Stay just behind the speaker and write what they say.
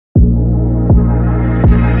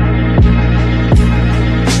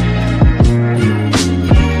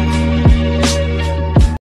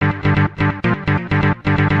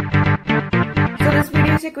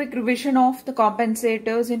revision of the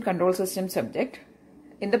compensators in control system subject.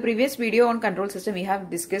 In the previous video on control system, we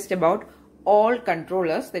have discussed about all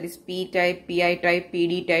controllers, that is P-type, PI type,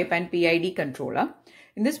 PD type and PID controller.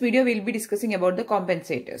 In this video, we will be discussing about the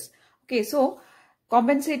compensators. Okay, so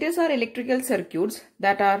compensators are electrical circuits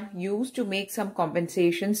that are used to make some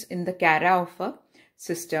compensations in the carry of a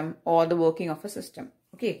system or the working of a system.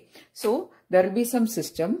 Okay, so there will be some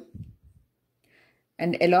system,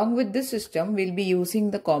 and along with the system, we'll be using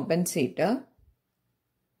the compensator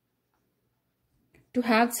to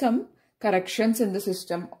have some corrections in the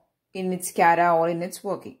system in its carry or in its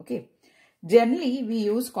working. Okay, generally we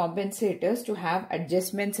use compensators to have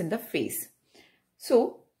adjustments in the phase.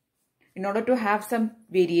 So in order to have some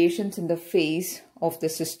variations in the phase of the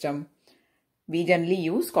system, we generally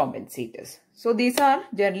use compensators. So these are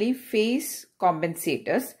generally phase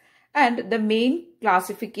compensators, and the main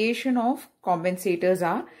classification of compensators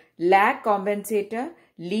are lag compensator,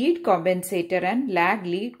 lead compensator and lag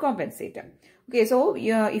lead compensator. Okay, so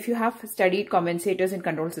if you have studied compensators in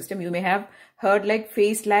control system, you may have heard like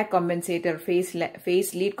phase lag compensator,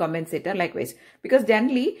 phase lead compensator, likewise. Because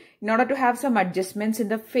generally, in order to have some adjustments in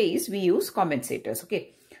the phase, we use compensators.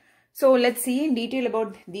 Okay, so let's see in detail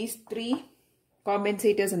about these three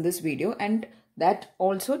compensators in this video, and that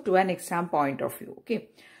also to an exam point of view.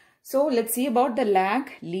 Okay, so let's see about the lag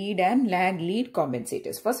lead and lag lead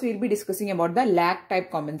compensators. First, we'll be discussing about the lag type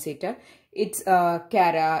compensator. It's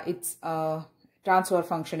carry, it's transfer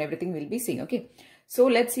function, everything we'll be seeing. Okay, so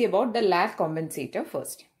let's see about the lag compensator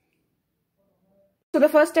first. So the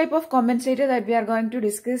first type of compensator that we are going to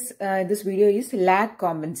discuss in this video is lag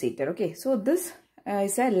compensator. Okay, so this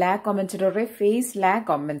is a lag compensator, a phase lag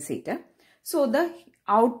compensator. So the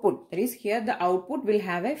output, that is here the output will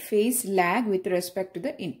have a phase lag with respect to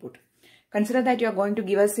the input. Consider that you are going to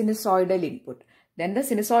give a sinusoidal input. Then the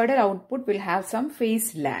sinusoidal output will have some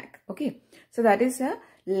phase lag. Okay, so that is a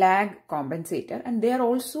lag compensator, and they are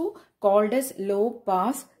also called as low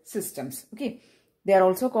pass systems. Okay, they are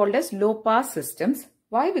also called as low pass systems.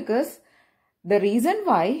 Why? Because the reason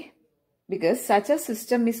why, because such a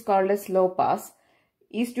system is called as low pass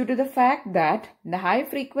is due to the fact that the high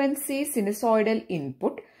frequency sinusoidal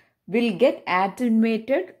input will get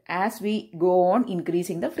attenuated as we go on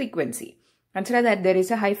increasing the frequency. Consider that there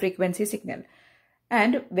is a high frequency signal,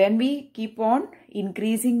 and when we keep on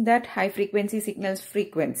increasing that high frequency signal's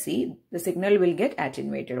frequency, the signal will get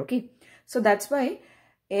attenuated. Okay, so that's why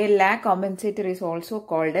a lag compensator is also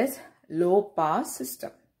called as low pass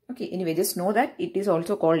system. Okay, anyway, just know that it is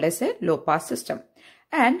also called as a low pass system,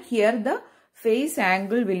 and here the phase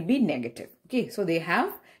angle will be negative. Okay, so they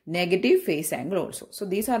have negative phase angle also. So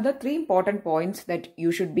these are the three important points that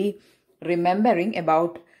you should be remembering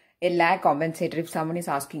about a lag compensator. If someone is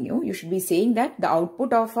asking you, you should be saying that the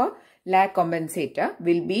output of a lag compensator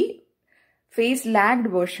will be phase lagged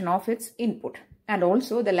version of its input, and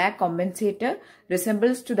also the lag compensator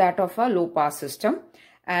resembles to that of a low pass system,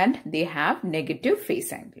 and they have negative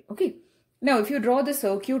phase angle. Okay, now if you draw the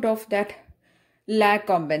circuit of that lag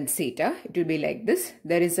compensator, it will be like this.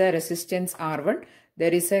 There is a resistance R1,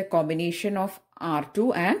 there is a combination of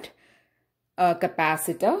R2 and a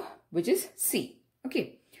capacitor which is C.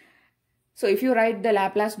 Okay, so if you write the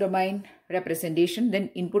Laplace domain representation, then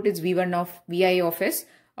input is V1 of Vi of S,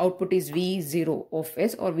 output is V0 of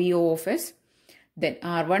S or VO of S, then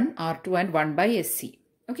R1, R2 and 1 by SC.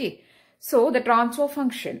 Okay, so the transfer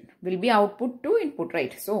function will be output to input,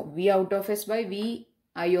 right? So V out of S by V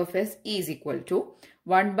I of S is equal to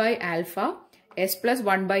 1 by alpha S plus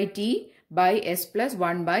 1 by T by S plus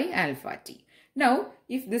 1 by alpha T. Now,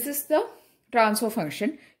 if this is the transfer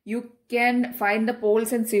function, you can find the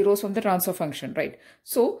poles and zeros from the transfer function, right?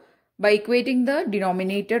 So, by equating the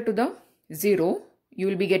denominator to the 0, you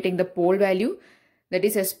will be getting the pole value, that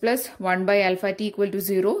is S plus 1 by alpha T equal to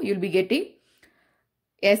 0. You will be getting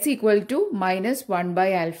S equal to minus 1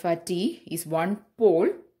 by alpha T is one pole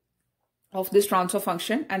of this transfer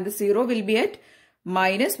function, and the 0 will be at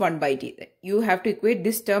minus 1 by T. You have to equate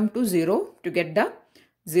this term to 0 to get the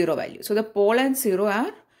 0 value. So the pole and 0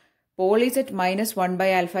 are, pole is at minus 1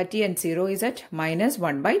 by alpha T and 0 is at minus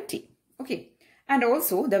 1 by T. Okay, and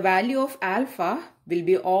also the value of alpha will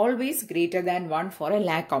be always greater than 1 for a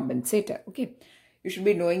lag compensator. Okay, you should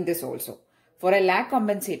be knowing this also. For a lag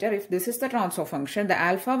compensator, if this is the transfer function, the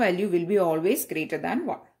alpha value will be always greater than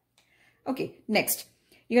 1. Okay, next.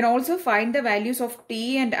 You can also find the values of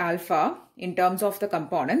T and alpha in terms of the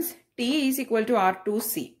components. T is equal to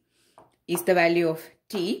R2C is the value of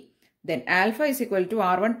T. Then alpha is equal to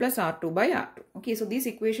R1 plus R2 by R2. Okay, so these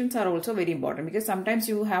equations are also very important because sometimes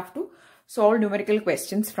you have to solve numerical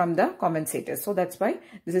questions from the compensators. So that's why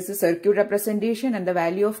this is a circuit representation, and the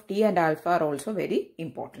value of t and alpha are also very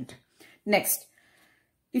important. Next,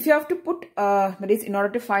 if you have to put, that is, in order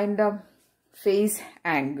to find the phase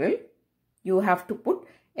angle, you have to put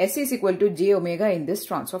S is equal to j omega in this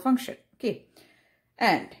transfer function. Okay.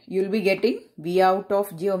 And you will be getting V out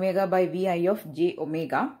of j omega by Vi of j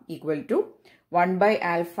omega equal to 1 by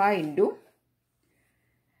alpha into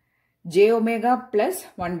j omega plus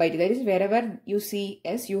 1 by t. That is, wherever you see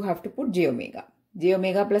S, you have to put j omega. J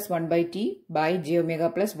omega plus 1 by t by j omega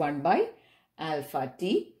plus 1 by alpha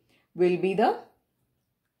t will be the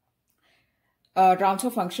transfer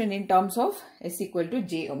function in terms of S equal to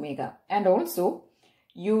j omega. And also,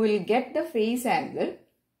 you will get the phase angle,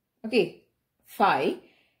 okay, phi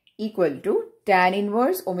equal to tan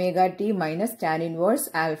inverse omega t minus tan inverse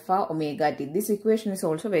alpha omega t. This equation is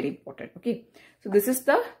also very important. Okay. So, this is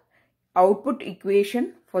the output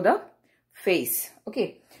equation for the phase.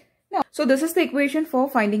 Okay. Now, so this is the equation for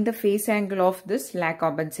finding the phase angle of this lag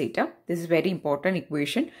compensator. This is very important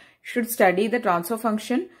equation. You should study the transfer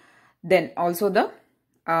function, then also the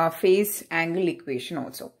phase angle equation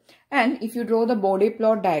also. And if you draw the body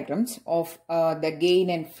plot diagrams of the gain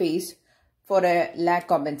and phase for a lag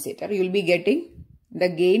compensator, you will be getting the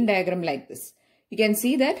gain diagram like this. You can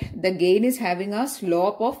see that the gain is having a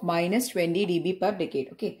slope of minus 20 dB per decade.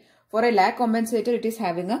 Okay. For a lag compensator, it is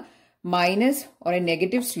having a minus or a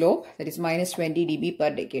negative slope, that is minus 20 dB per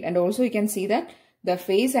decade. And also you can see that the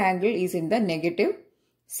phase angle is in the negative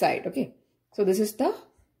side. Okay. So this is the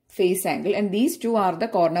phase angle, and these two are the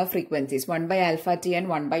corner frequencies, 1 by alpha t and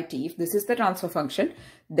 1 by t. If this is the transfer function,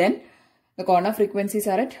 then the corner frequencies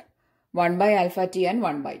are at 1 by alpha t and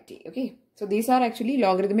 1 by t. Okay. So these are actually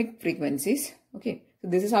logarithmic frequencies. Okay. So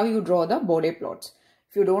this is how you draw the body plots.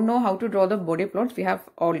 If you don't know how to draw the body plots, we have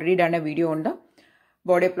already done a video on the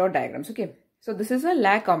body plot diagrams. Okay. So this is a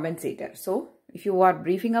lag compensator. So if you are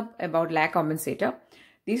briefing up about lag compensator,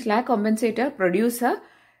 these lag compensator produce a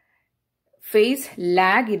phase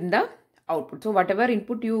lag in the output. So whatever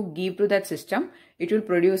input you give to that system, it will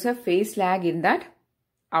produce a phase lag in that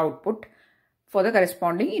output for the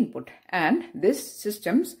corresponding input. And this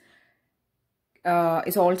systems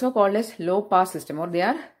is also called as low pass system, or they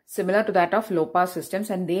are similar to that of low pass systems,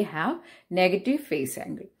 and they have negative phase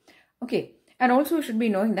angle. Okay. And also you should be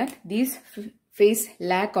knowing that these phase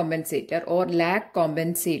lag compensator or lag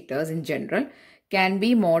compensators in general can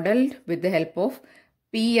be modeled with the help of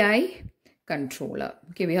PI controller.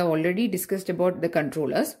 Okay, we have already discussed about the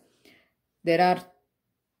controllers. There are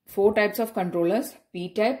 4 types of controllers: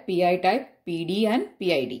 P-type, PI type, PD and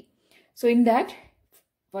PID. So in that,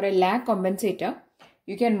 for a lag compensator,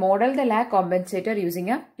 you can model the lag compensator using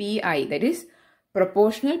a PI, that is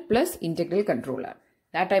proportional plus integral controller.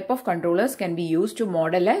 That type of controllers can be used to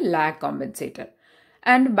model a lag compensator.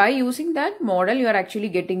 And by using that model, you are actually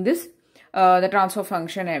getting this, the transfer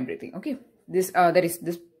function and everything. Okay, this there is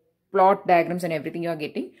this plot diagrams and everything you are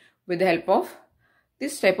getting with the help of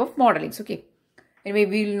this type of modelings. Okay. Anyway,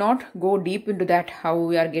 we will not go deep into that, how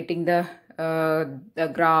we are getting the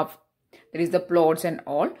graph, there is the plots and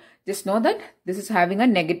all. Just know that this is having a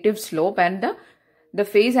negative slope, and the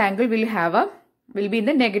phase angle will be in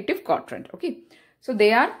the negative quadrant. Okay. So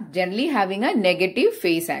they are generally having a negative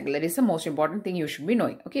phase angle. That is the most important thing you should be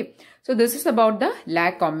knowing. Okay. So this is about the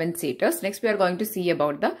lag compensators. Next we are going to see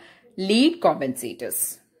about the lead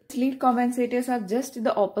compensators. Lead compensators are just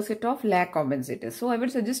the opposite of lag compensators. So I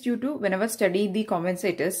would suggest you to, whenever study the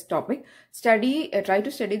compensators topic, try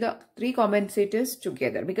to study the 3 compensators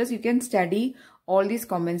together, because you can study all these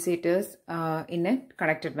compensators in a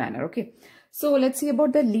connected manner. Okay. So let's see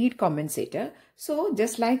about the lead compensator. So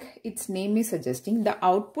just like its name is suggesting, the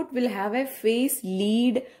output will have a phase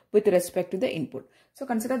lead with respect to the input. So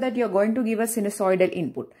consider that you are going to give a sinusoidal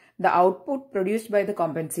input. The output produced by the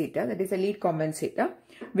compensator, that is a lead compensator,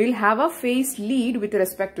 will have a phase lead with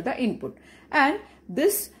respect to the input. And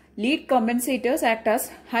this lead compensators act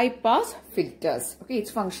as high pass filters. Okay,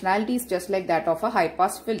 its functionality is just like that of a high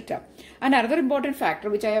pass filter. And another important factor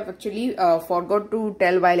which I have actually forgot to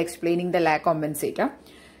tell while explaining the lag compensator.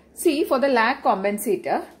 See, for the lag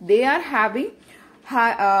compensator, they are having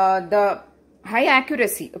the high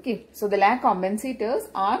accuracy. Okay, so the lag compensators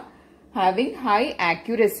are having high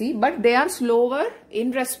accuracy, but they are slower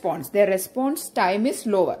in response. Their response time is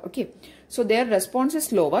slower. Okay, so their response is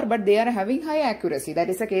slower, but they are having high accuracy. That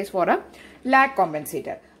is the case for a lag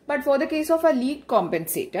compensator. But for the case of a lead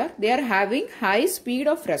compensator, they are having high speed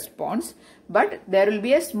of response, but there will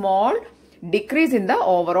be a small decrease in the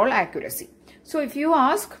overall accuracy. So if you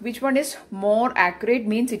ask which one is more accurate,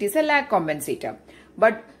 means it is a lag compensator.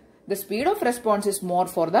 But the speed of response is more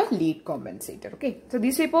for the lead compensator. Okay, so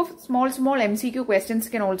these type of small MCQ questions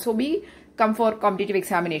can also come for competitive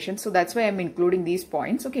examinations. So that's why I'm including these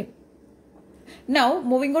points. Okay, now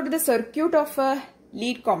moving on to the circuit of a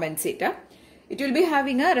lead compensator. It will be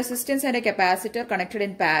having a resistance and a capacitor connected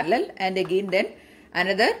in parallel, and again then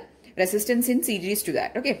another resistance in series to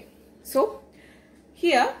that. Okay, so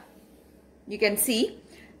here you can see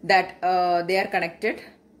that they are connected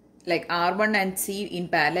like R1 and C in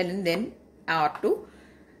parallel, and then R2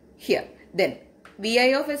 here. Then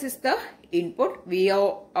Vi of S is the input,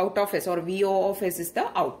 VO out of S or VO of S is the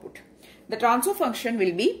output. The transfer function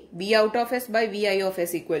will be V out of S by Vi of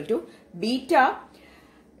S equal to beta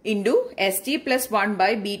into St plus 1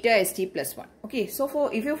 by beta St plus 1. Okay, so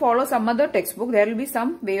if you follow some other textbook, there will be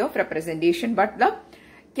some way of representation, but the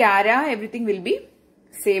CARA, everything will be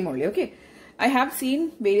same only. Okay, I have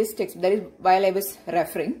seen various texts. That is, while I was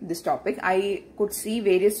referring this topic, I could see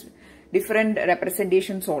various different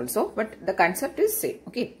representations also, but the concept is same.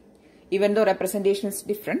 Okay, even though representation is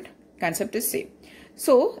different, concept is same.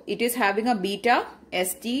 So it is having a beta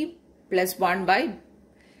St plus 1 by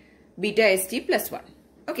beta St plus 1.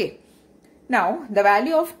 Okay, now the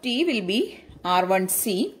value of T will be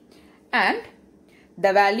R1C, and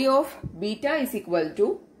the value of beta is equal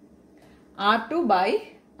to R2 by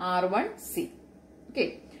R1C.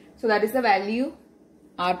 Okay, so that is the value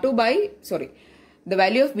the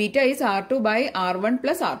value of beta is R2 by R1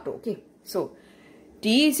 plus R2. Okay, so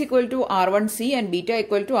T is equal to R1C and beta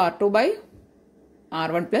equal to R2 by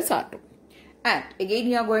R1 plus R2. And again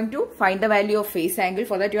you are going to find the value of phase angle.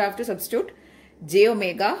 For that you have to substitute j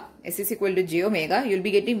omega, S is equal to j omega. You will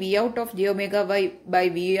be getting V out of j omega by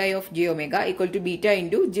Vi of j omega equal to beta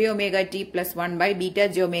into j omega t plus 1 by beta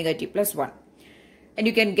j omega t plus 1. And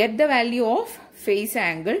you can get the value of phase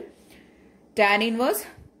angle tan inverse.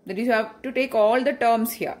 That is, you have to take all the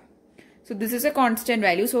terms here. So this is a constant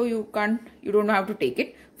value, so you don't have to take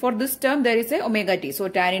it. For this term there is a omega t. So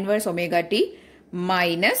tan inverse omega t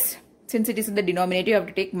minus, since it is in the denominator you have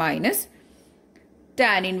to take minus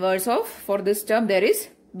tan inverse of, for this term there is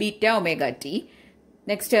beta omega t.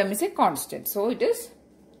 Next term is a constant, so it is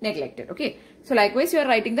neglected. Okay, so likewise you are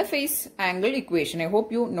writing the phase angle equation. I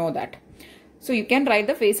hope you know that. So you can write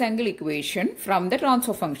the phase angle equation from the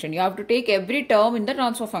transfer function. You have to take every term in the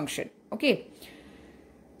transfer function. Okay,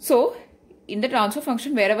 so in the transfer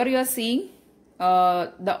function, wherever you are seeing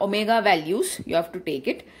the omega values, you have to take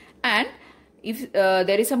it, and if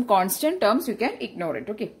there is some constant terms, you can ignore it.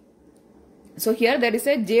 Okay, so here there is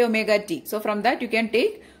a j omega t. So from that you can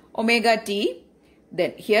take omega t.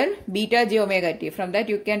 Then here beta j omega t. From that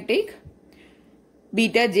you can take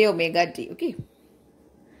beta j omega t. Okay,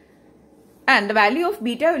 and the value of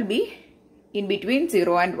beta will be in between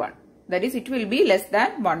 0 and 1. That is, it will be less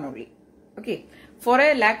than 1 only. Okay, for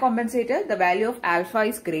a lag compensator, the value of alpha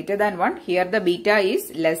is greater than 1. Here the beta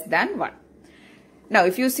is less than 1. Now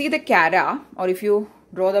if you see the CARA, or if you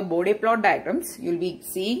draw the Bode plot diagrams, you will be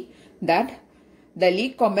seeing that the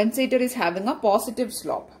lead compensator is having a positive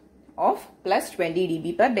slope of plus 20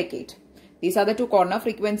 dB per decade. These are the two corner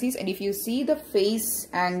frequencies, and if you see the phase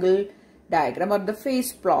angle diagram or the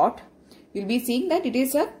phase plot, you will be seeing that it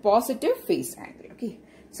is a positive phase angle. Okay,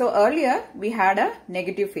 so earlier we had a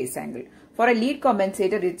negative phase angle. For a lead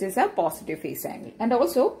compensator, it is a positive phase angle. And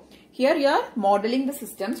also here you are modeling the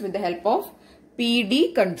systems with the help of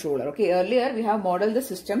PD controller. Okay, earlier we have modeled the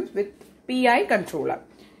systems with PI controller.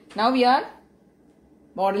 Now we are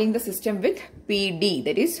modeling the system with PD,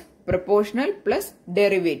 that is proportional plus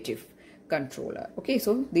derivative controller. Okay,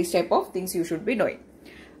 so these type of things you should be knowing.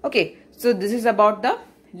 Okay, so this is about the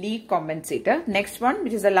lead compensator. Next one,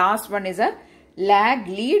 which is the last one, is a lag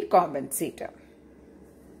lead compensator.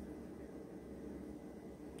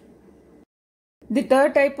 The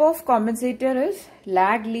third type of compensator is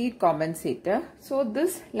lag lead compensator. So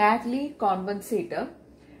this lag lead compensator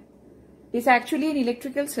is actually an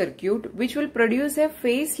electrical circuit which will produce a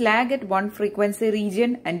phase lag at one frequency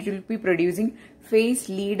region, and it will be producing phase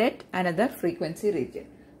lead at another frequency region.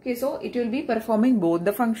 Okay, so it will be performing both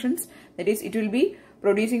the functions. That is, it will be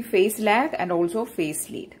producing phase lag and also phase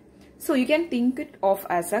lead. So you can think it of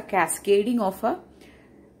as a cascading of a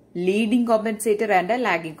leading compensator and a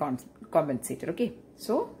lagging compensator. Okay,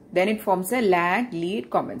 so then it forms a lag lead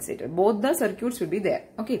compensator. Both the circuits will be there.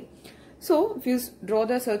 Okay, so if you draw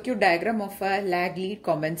the circuit diagram of a lag lead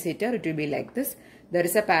compensator, it will be like this. There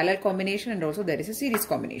is a parallel combination and also there is a series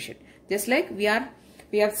combination. Just like we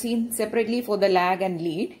have seen separately for the lag and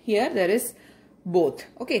lead, here there is both.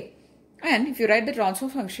 Okay, and if you write the transfer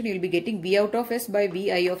function, you will be getting V out of S by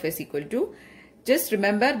Vi of S equal to, just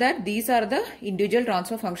remember that these are the individual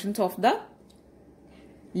transfer functions of the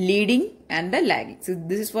leading and the lagging. So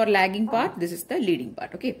this is for lagging part, this is the leading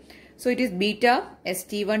part. Okay. So it is beta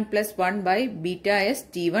st1 plus 1 by beta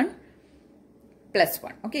st1 plus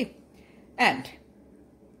 1. Okay. And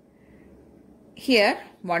here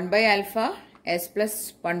 1 by alpha s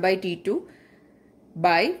plus 1 by t2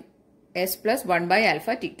 by s plus 1 by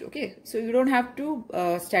alpha t2. Okay. So you don't have to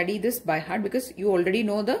study this by heart because you already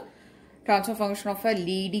know the transfer function of a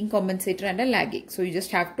leading compensator and a lagging. So you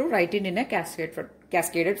just have to write it in a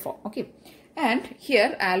cascaded form. Okay. And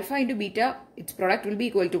here alpha into beta, its product will be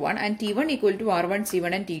equal to 1 and t1 equal to r1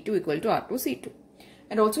 c1 and t2 equal to r2 c2.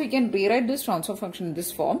 And also you can rewrite this transfer function in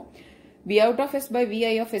this form. V out of s by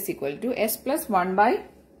vi of s equal to s plus 1 by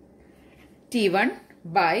t1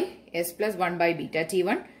 by s plus 1 by beta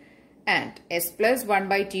t1 and s plus 1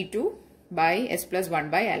 by t2 by s plus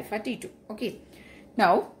 1 by alpha t2. Okay.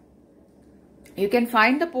 Now you can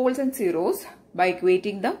find the poles and zeros by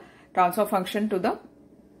equating the transfer function to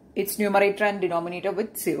its numerator and denominator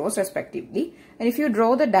with zeros respectively. And if you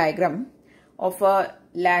draw the diagram of a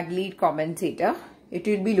lag lead compensator, it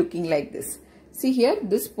will be looking like this. See here,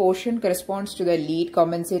 this portion corresponds to the lead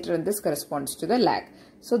compensator and this corresponds to the lag.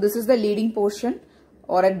 So this is the leading portion,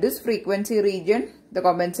 or at this frequency region, the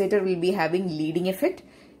compensator will be having leading effect.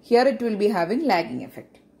 Here it will be having lagging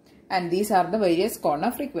effect. And these are the various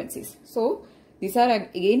corner frequencies. So these are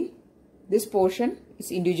again, this portion is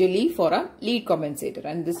individually for a lead compensator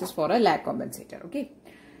and this is for a lag compensator. Okay.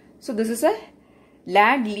 So this is a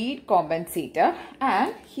lag lead compensator,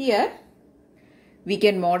 and here we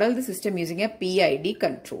can model the system using a PID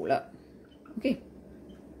controller. Okay.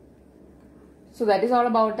 So that is all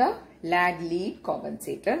about a lag lead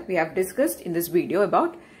compensator. We have discussed in this video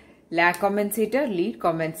about lag compensator, lead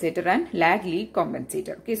compensator and lag lead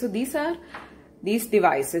compensator. Okay. So these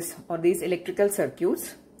devices or these electrical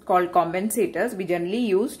circuits called compensators we generally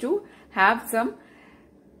use to have some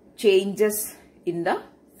changes in the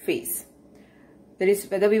phase. That is,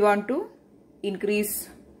 whether we want to increase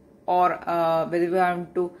or whether we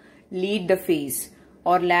want to lead the phase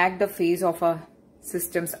or lag the phase of a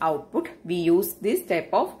system's output, we use this type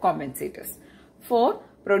of compensators. For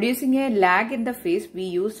producing a lag in the phase, we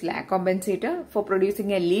use lag compensator. For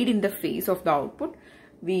producing a lead in the phase of the output,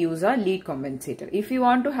 we use a lead compensator. If you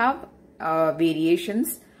want to have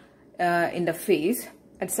variations in the phase,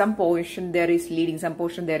 at some portion there is leading, some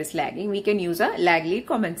portion there is lagging, we can use a lag lead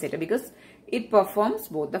compensator because it performs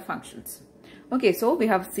both the functions. Okay, so we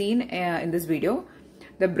have seen in this video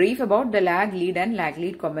the brief about the lag lead and lag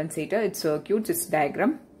lead compensator, its circuits, its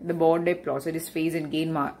diagram, the board they plot, it is phase and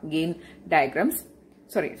gain diagrams.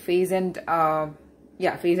 Sorry, phase and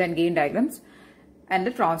gain diagrams, and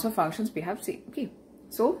the transfer functions we have seen. Okay,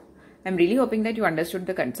 so I'm really hoping that you understood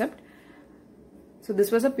the concept. So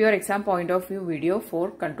this was a pure exam point of view video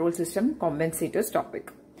for control system compensators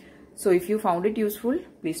topic. So if you found it useful,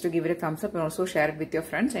 please to give it a thumbs up and also share it with your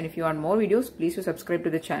friends. And if you want more videos, please to subscribe to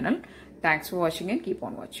the channel. Thanks for watching and keep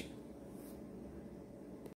on watching.